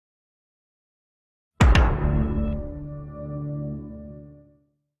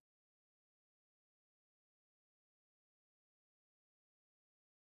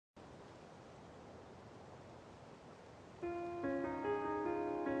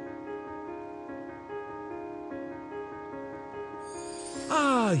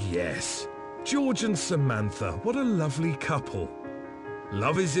Ah, yes. George and Samantha, what a lovely couple.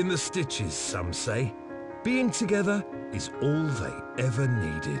 Love is in the stitches, some say. Being together is all they ever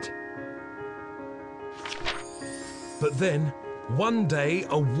needed. But then, one day,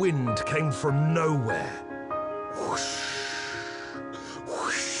 a wind came from nowhere. Whoosh,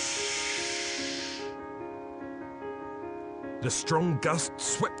 whoosh. The strong gust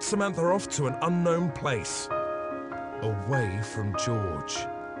swept Samantha off to an unknown place, away from George.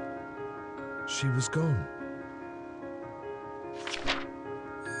 She was gone.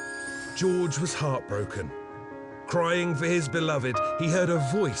 George was heartbroken. Crying for his beloved, he heard a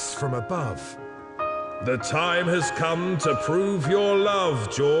voice from above. "The time has come to prove your love,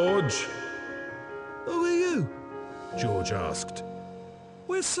 George." "Who are you?" George asked.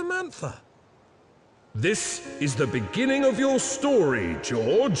 "Where's Samantha?" "This is the beginning of your story,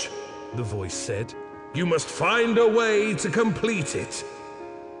 George," the voice said. "You must find a way to complete it."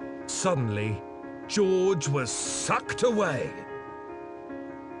 Suddenly, George was sucked away.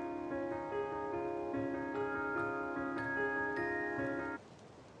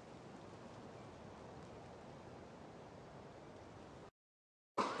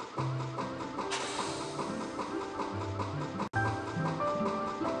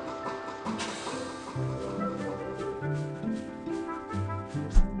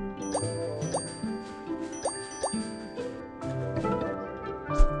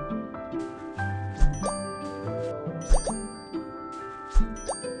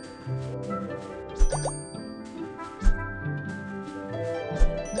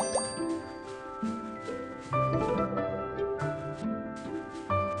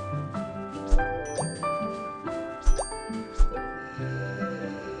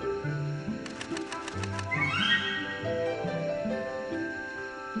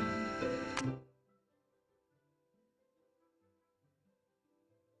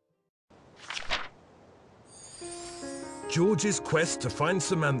 George's quest to find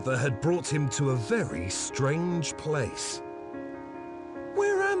Samantha had brought him to a very strange place.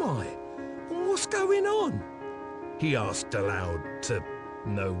 "Where am I? What's going on?" he asked aloud to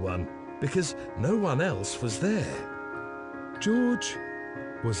no one, because no one else was there. George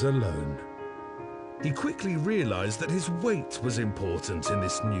was alone. He quickly realized that his weight was important in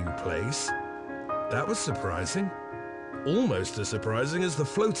this new place. That was surprising. Almost as surprising as the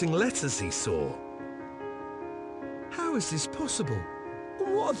floating letters he saw. How is this possible?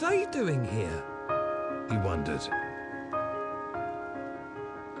 What are they doing here? He wondered.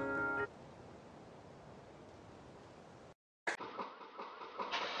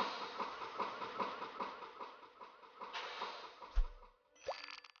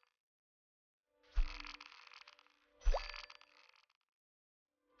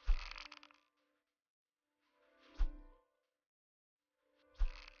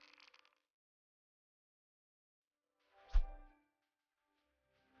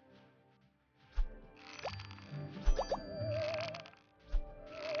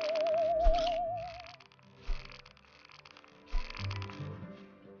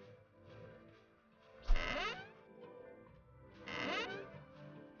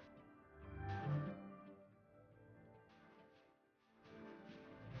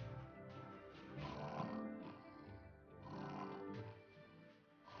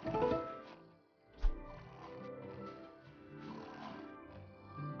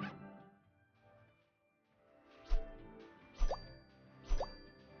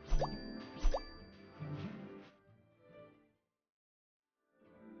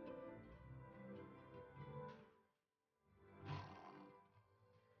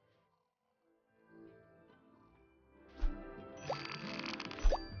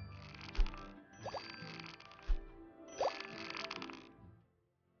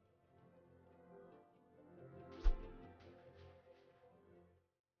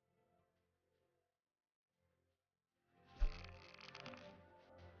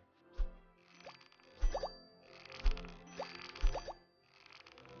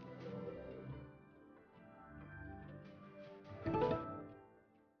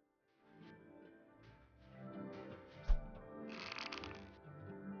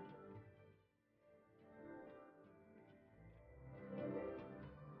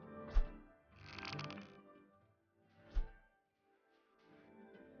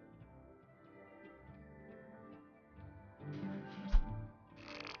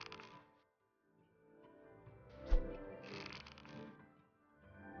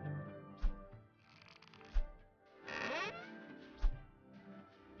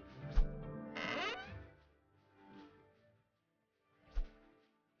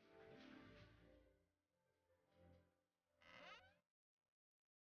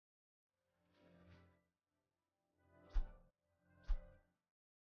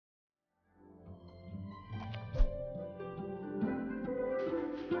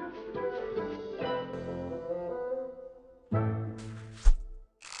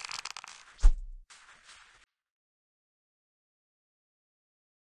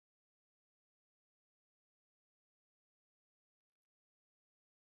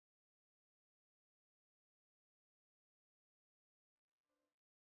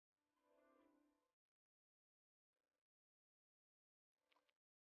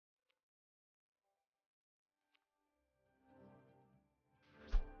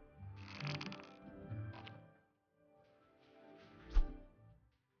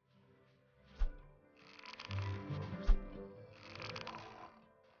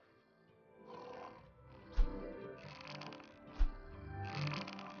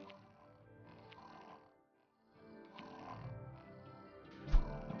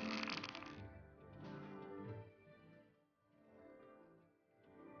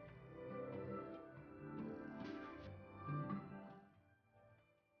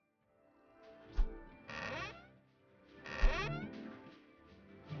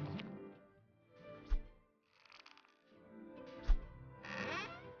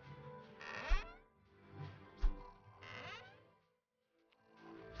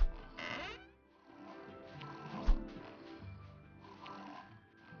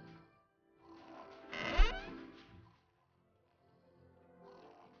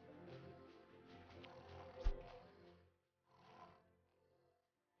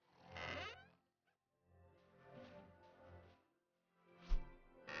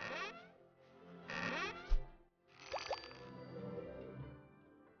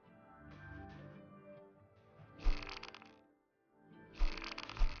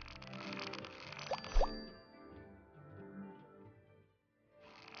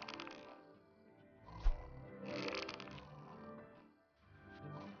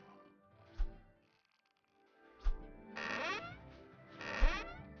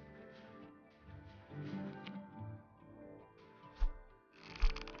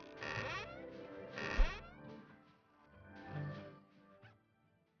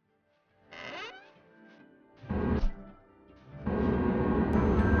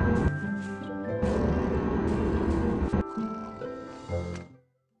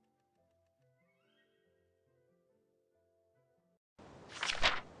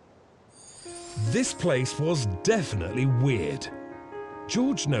 This place was definitely weird.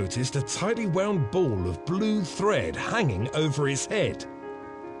 George noticed a tightly wound ball of blue thread hanging over his head.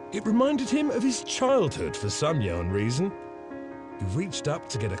 It reminded him of his childhood for some yarn reason. He reached up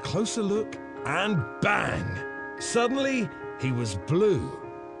to get a closer look, and bang! Suddenly, he was blue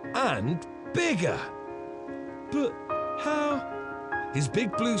and bigger. But how? His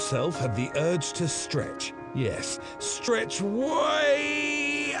big blue self had the urge to stretch. Yes, stretch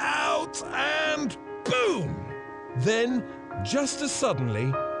way out, and boom! Then, just as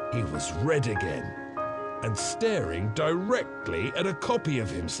suddenly, he was red again and staring directly at a copy of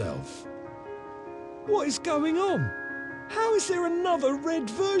himself. What is going on? How is there another red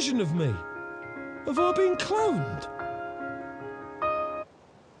version of me? Have I been cloned?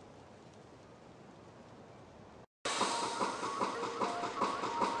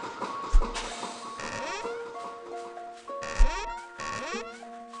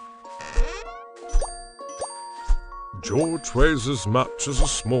 George weighs as much as a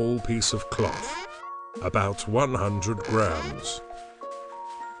small piece of cloth, about 100 grams.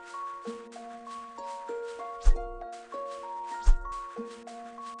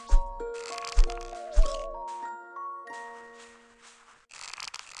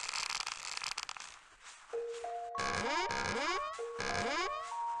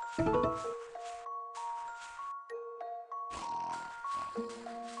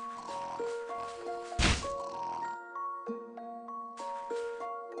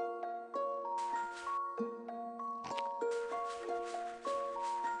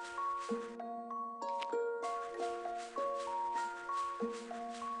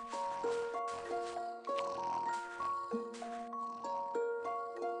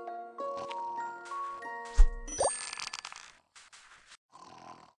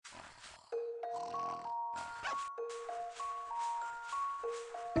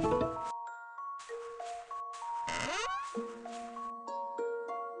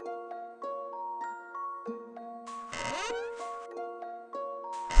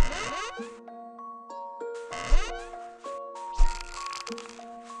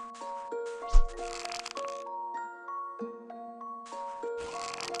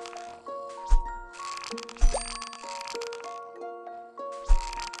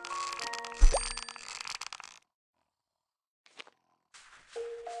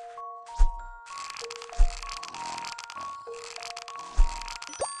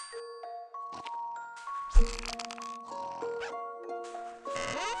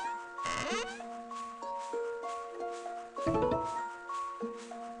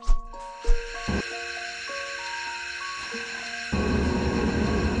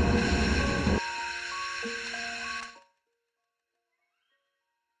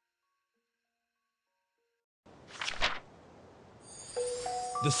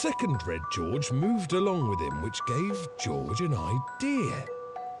 The second Red George moved along with him, which gave George an idea.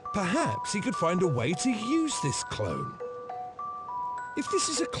 Perhaps he could find a way to use this clone. If this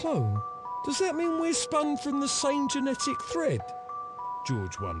is a clone, does that mean we're spun from the same genetic thread?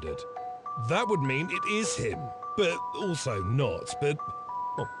 George wondered. That would mean it is him, but also not, but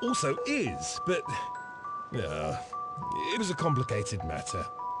well, also is, but it was a complicated matter.